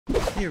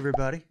Hey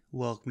everybody,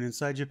 welcome to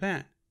Inside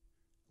Japan.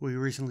 We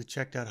recently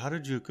checked out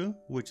Harajuku,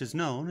 which is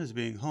known as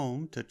being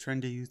home to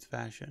trendy youth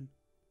fashion.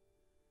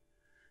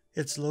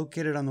 It's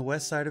located on the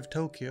west side of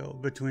Tokyo,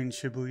 between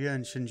Shibuya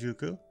and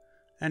Shinjuku,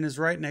 and is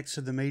right next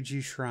to the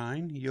Meiji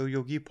Shrine,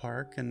 Yoyogi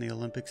Park, and the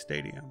Olympic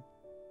Stadium.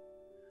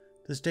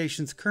 The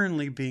station's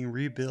currently being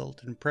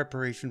rebuilt in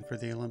preparation for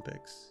the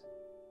Olympics.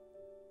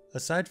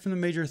 Aside from the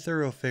major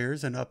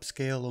thoroughfares and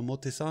upscale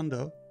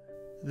Omotesando,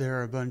 there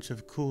are a bunch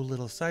of cool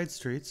little side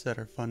streets that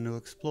are fun to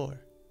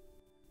explore.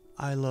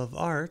 I love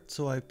art,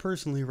 so I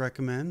personally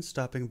recommend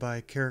stopping by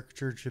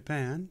Caricature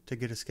Japan to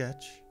get a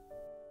sketch.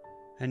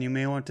 And you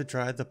may want to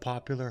try the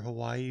popular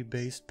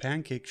Hawaii-based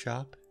pancake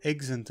shop,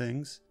 Eggs and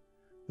Things,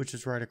 which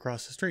is right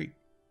across the street.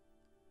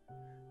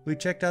 We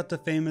checked out the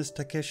famous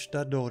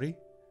Takeshita Dori,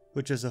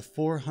 which is a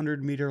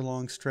 400-meter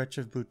long stretch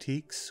of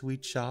boutiques,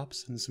 sweet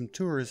shops, and some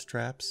tourist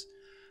traps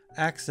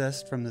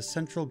accessed from the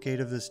central gate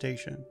of the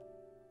station.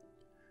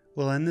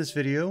 We'll end this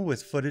video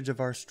with footage of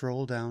our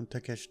stroll down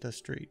Takeshita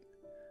Street,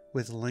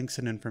 with links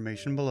and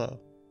information below.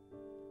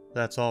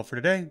 That's all for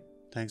today.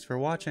 Thanks for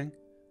watching.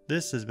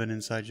 This has been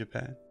Inside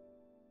Japan.